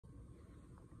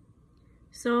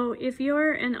So if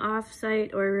you're an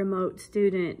off-site or remote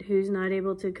student who's not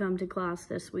able to come to class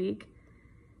this week,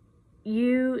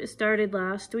 you started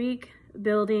last week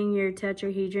building your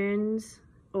tetrahedrons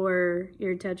or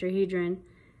your tetrahedron.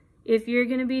 If you're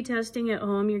going to be testing at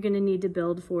home, you're going to need to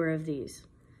build 4 of these.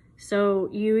 So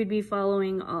you would be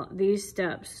following all these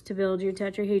steps to build your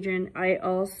tetrahedron. I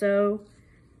also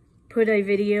put a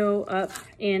video up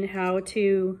in how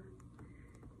to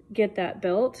get that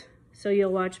built. So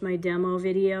you'll watch my demo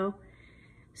video.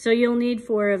 So you'll need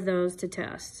 4 of those to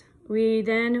test. We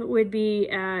then would be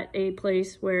at a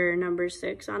place where number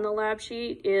 6 on the lab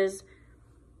sheet is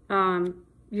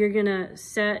you're gonna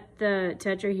set the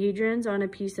tetrahedrons on a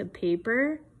piece of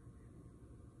paper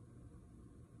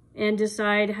and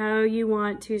decide how you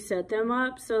want to set them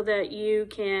up so that you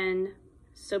can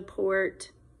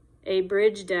support a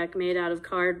bridge deck made out of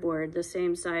cardboard, the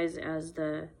same size as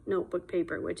the notebook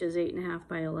paper, which is 8.5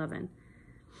 by 11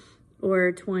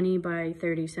 or 20 by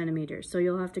 30 centimeters. So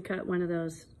you'll have to cut one of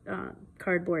those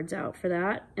cardboards out for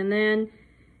that. And then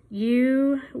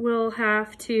you will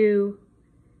have to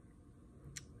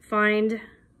find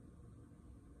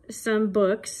some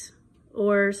books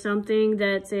or something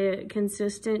that's a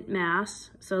consistent mass.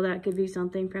 So that could be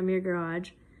something from your garage.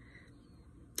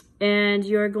 And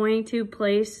you're going to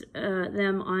place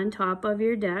them on top of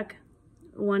your deck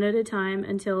one at a time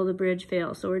until the bridge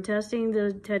fails. So we're testing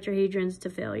the tetrahedrons to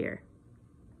failure.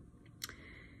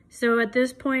 So at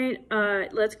this point,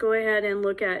 let's go ahead and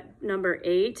look at number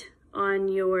 8 on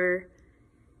your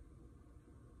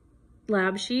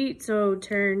lab sheet. So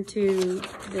turn to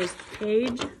this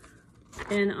page,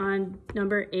 and on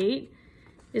number 8,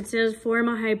 it says form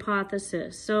a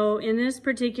hypothesis. So in this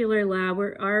particular lab,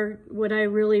 what I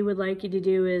really would like you to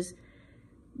do is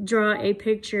draw a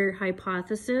picture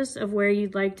hypothesis of where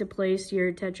you'd like to place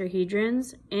your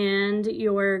tetrahedrons, and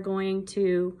you're going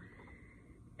to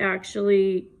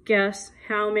actually guess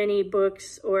how many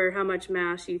books or how much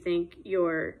mass you think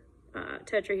your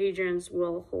tetrahedrons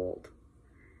will hold.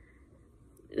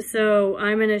 So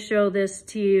I'm going to show this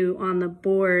to you on the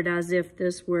board as if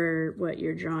this were what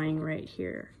you're drawing right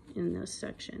here in this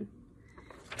section.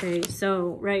 Okay,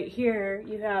 so right here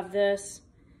you have this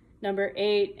number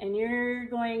 8, and you're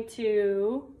going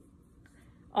to,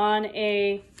 on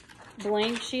a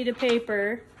blank sheet of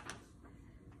paper,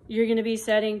 you're going to be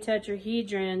setting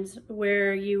tetrahedrons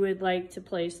where you would like to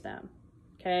place them.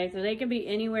 Okay, so they can be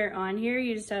anywhere on here.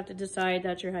 You just have to decide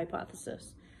that's your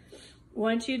hypothesis.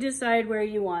 Once you decide where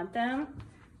you want them,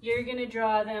 you're going to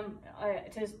draw them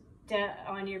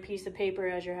on your piece of paper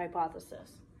as your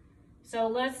hypothesis. So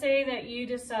let's say that you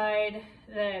decide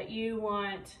that you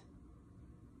want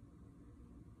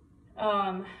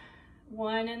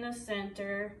one in the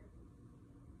center,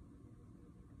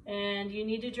 and you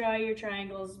need to draw your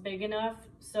triangles big enough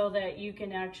so that you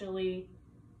can actually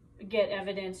get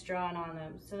evidence drawn on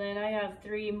them. So then I have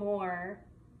 3 more.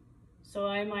 So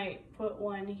I might put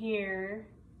one here,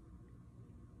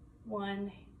 one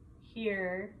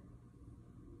here,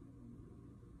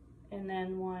 and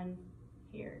then one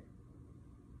here.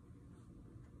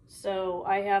 So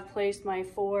I have placed my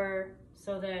 4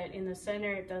 so that in the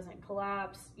center it doesn't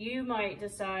collapse. You might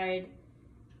decide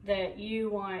that you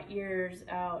want yours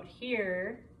out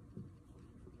here.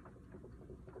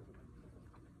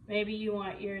 Maybe you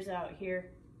want yours out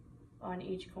here on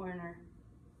each corner.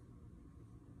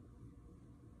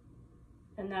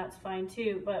 And that's fine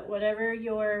too, but whatever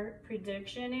your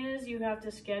prediction is, you have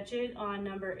to sketch it on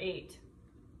number 8.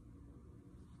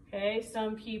 Okay,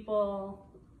 some people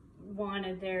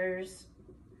wanted theirs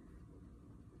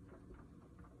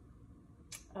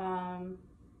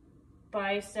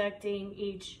bisecting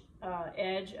each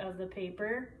edge of the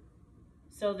paper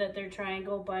so that their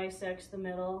triangle bisects the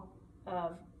middle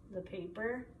of the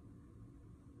paper,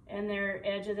 and their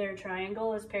edge of their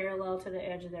triangle is parallel to the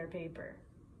edge of their paper.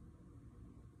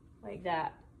 Like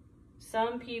that.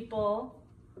 Some people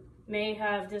may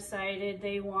have decided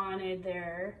they wanted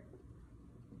their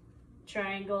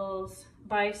triangles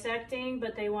bisecting,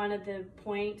 but they wanted the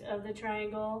point of the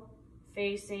triangle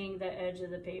facing the edge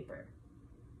of the paper.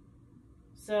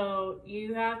 So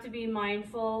you have to be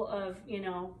mindful of,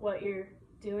 what you're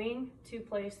doing to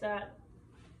place that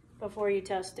before you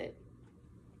test it.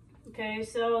 Okay,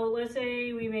 so let's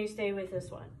say we may stay with this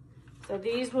one. So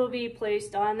these will be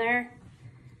placed on there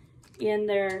in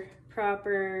their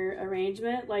proper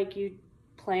arrangement like you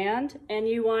planned, and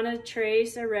you want to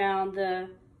trace around the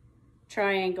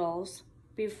triangles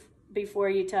before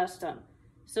you test them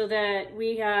so that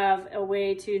we have a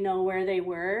way to know where they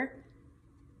were,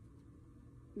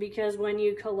 because when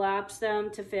you collapse them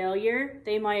to failure,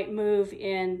 they might move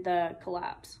in the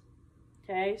collapse.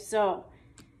 Okay, so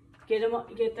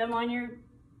get them on your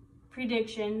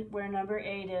prediction where number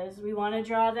 8 is. We want to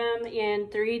draw them in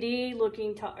 3D,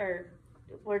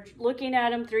 we're looking at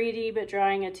them 3D, but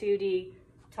drawing a 2D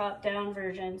top-down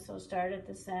version. So start at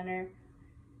the center,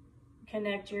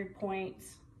 connect your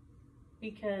points,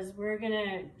 because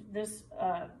this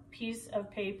piece of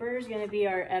paper is gonna be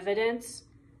our evidence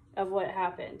of what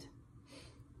happened.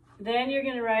 Then you're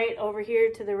gonna write over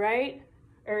here to the right,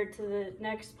 or to the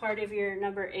next part of your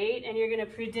number 8, and you're gonna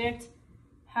predict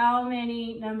how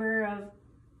many number of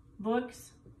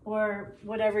books or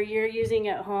whatever you're using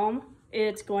at home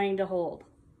it's going to hold.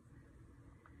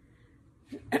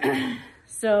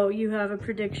 So you have a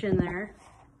prediction there.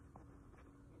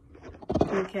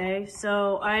 Okay,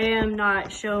 so I am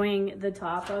not showing the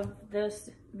top of this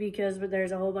because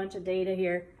there's a whole bunch of data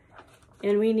here,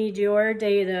 and we need your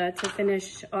data to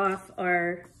finish off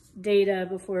our data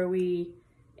before we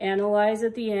analyze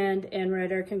at the end and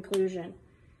write our conclusion.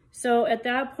 So at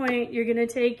that point, you're gonna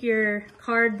take your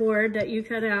cardboard that you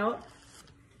cut out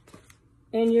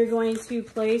and you're going to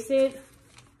place it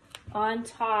on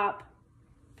top,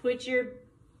 put your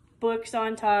books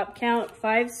on top, count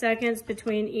 5 seconds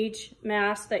between each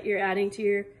mass that you're adding to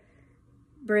your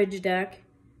bridge deck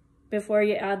before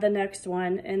you add the next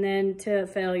one, and then to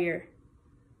failure.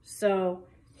 So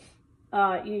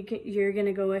you're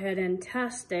gonna go ahead and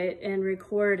test it and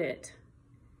record it.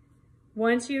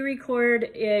 Once you record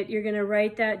it, you're gonna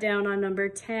write that down on number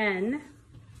 10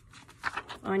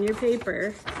 on your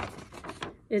paper.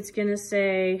 It's gonna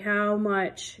say, how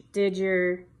much did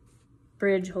your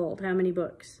bridge hold? How many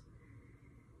books?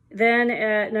 Then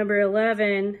at number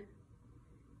 11,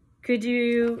 could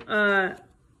you,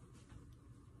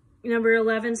 number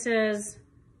 11 says,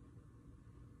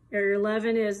 or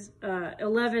 11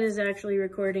 is actually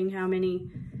recording how many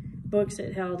books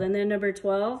it held. And then number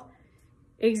 12,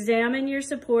 examine your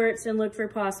supports and look for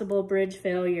possible bridge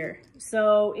failure.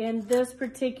 So in this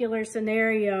particular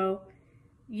scenario,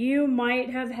 you might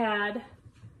have had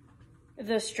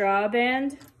the straw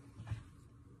bend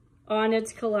on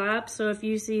its collapse. So if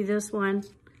you see this one,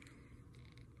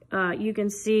 you can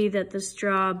see that the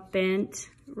straw bent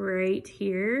right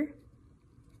here.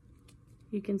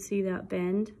 You can see that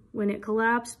bend when it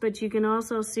collapsed, but you can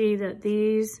also see that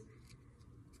these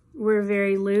were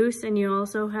very loose, and you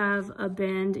also have a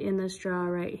bend in the straw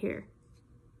right here.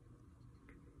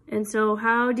 And so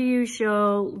how do you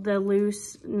show the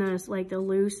looseness, like the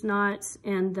loose knots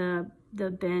and the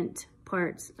bent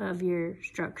parts of your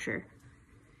structure?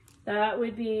 That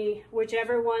would be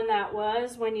whichever one that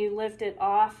was. When you lift it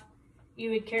off, you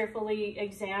would carefully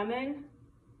examine,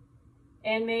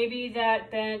 and maybe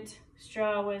that bent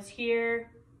straw was here,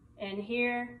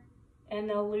 and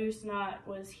the loose knot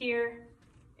was here,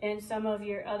 and some of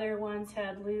your other ones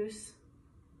had loose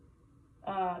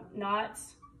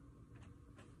knots.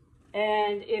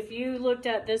 And if you looked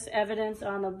at this evidence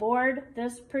on the board,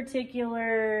 this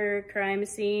particular crime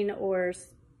scene or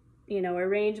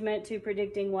arrangement to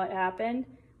predicting what happened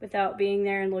without being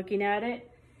there and looking at it,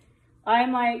 I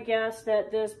might guess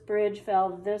that this bridge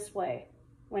fell this way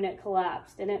when it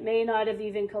collapsed, and it may not have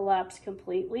even collapsed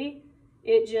completely.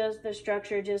 The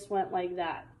structure just went like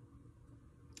that.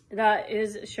 That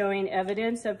is showing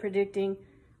evidence of predicting,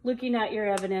 looking at your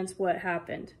evidence, what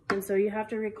happened. And so you have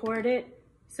to record it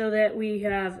so that we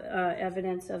have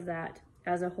evidence of that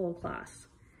as a whole class.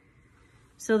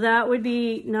 So that would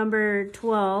be number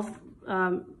 12.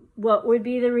 What would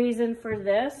be the reason for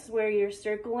this, where you're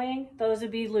circling? Those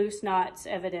would be loose knots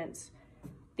evidence.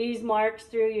 These marks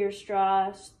through your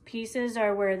straw pieces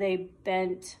are where they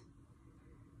bent.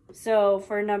 So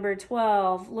for number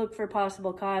 12, look for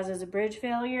possible causes of bridge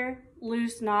failure,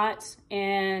 loose knots,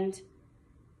 and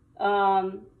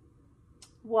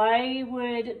why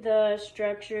would the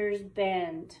structures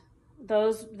bend?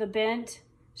 The bent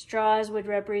straws would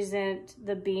represent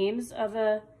the beams of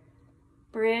a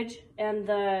bridge, and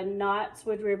the knots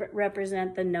would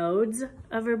represent the nodes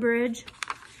of a bridge.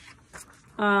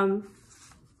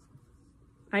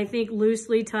 I think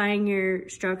loosely tying your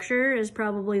structure is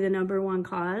probably the number one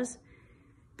cause.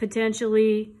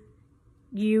 Potentially,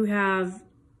 you have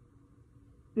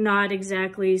not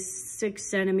exactly 6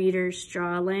 centimeter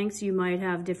straw lengths. You might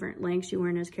have different lengths. You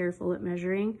weren't as careful at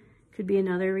measuring. Could be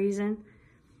another reason.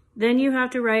 Then you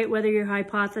have to write whether your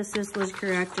hypothesis was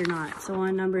correct or not. So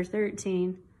on number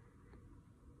 13,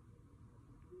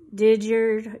 did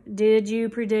you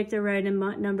predict the right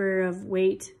number of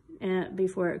weight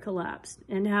before it collapsed?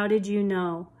 And how did you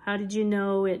know? How did you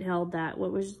know it held that?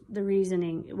 What was the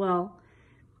reasoning? Well,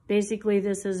 basically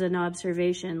this is an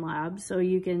observation lab, so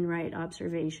you can write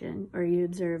observation, or you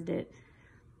observed it.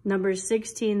 Number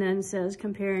 16 then says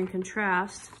compare and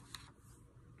contrast.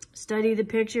 study the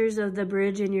pictures of the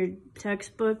bridge in your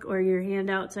textbook or your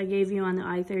handouts I gave you on the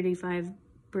I-35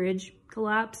 bridge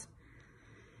collapse.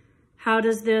 How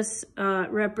does this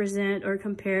represent or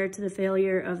compare to the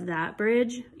failure of that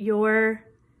bridge? Your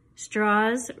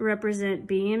straws represent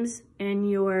beams and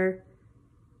your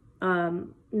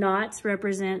knots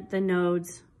represent the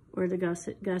nodes or the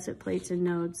gusset plates and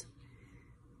nodes.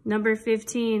 Number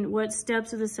 15, what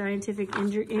steps of the scientific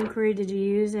inquiry did you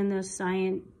use in the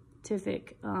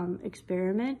scientific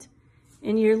experiment?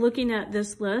 And you're looking at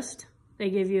this list. They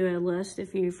give you a list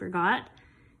if you forgot.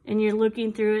 And you're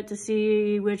looking through it to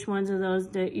see which ones of those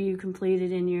that you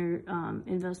completed in your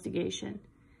investigation.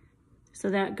 So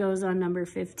that goes on number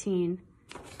 15.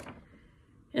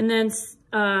 And then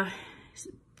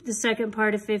the second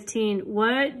part of 15,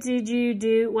 what did you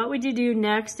do? What would you do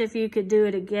next if you could do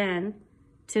it again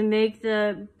to make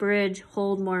the bridge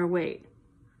hold more weight?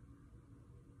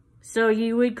 So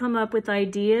you would come up with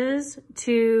ideas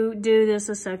to do this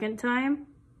a second time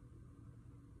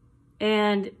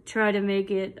and try to make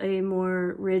it a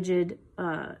more rigid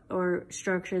or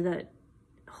structure that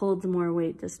holds more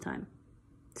weight this time.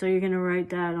 So you're gonna write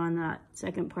that on that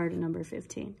second part of number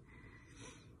 15.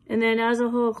 And then as a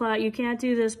whole class, you can't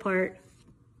do this part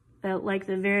at like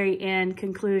the very end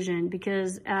conclusion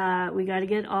because we gotta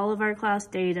get all of our class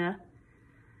data.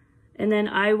 And then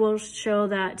I will show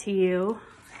that to you,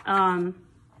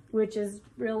 which is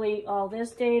really all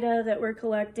this data that we're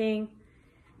collecting.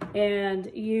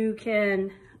 And you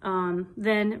can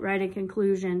then write a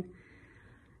conclusion.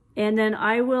 And then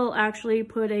I will actually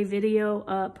put a video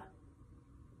up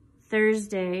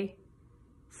Thursday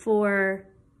for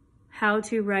how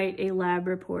to write a lab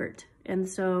report. And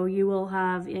so you will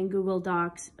have in Google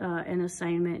Docs an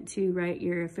assignment to write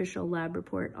your official lab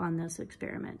report on this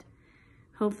experiment.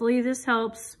 Hopefully this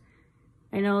helps.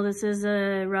 I know this is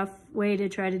a rough way to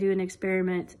try to do an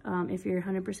experiment if you're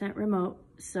 100% remote.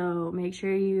 So make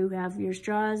sure you have your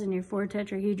straws and your 4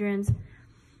 tetrahedrons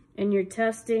and your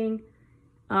testing.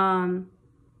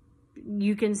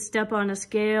 You can step on a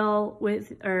scale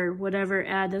with, or whatever,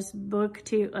 add this book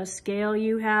to a scale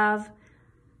you have.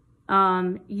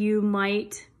 You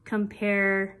might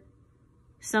compare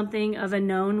something of a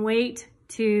known weight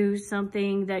to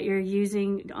something that you're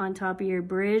using on top of your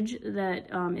bridge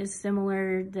that is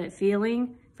similar, that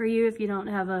feeling for you if you don't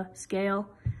have a scale,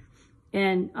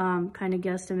 and kind of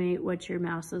guesstimate what your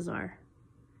masses are.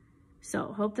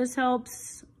 So hope this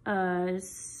helps.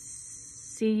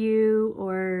 See you,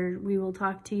 or we will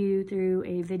talk to you through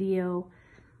a video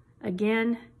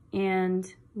again, and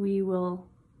we will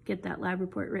get that lab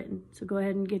report written. So go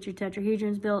ahead and get your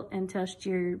tetrahedrons built and test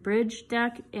your bridge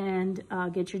deck and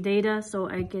get your data so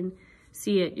I can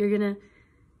see it. You're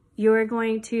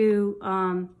going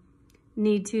to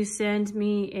need to send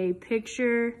me a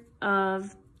picture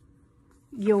of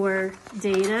your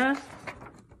data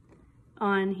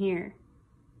on here.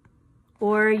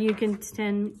 Or you can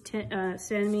send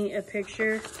me a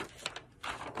picture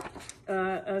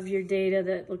of your data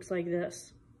that looks like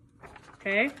this,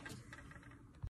 okay?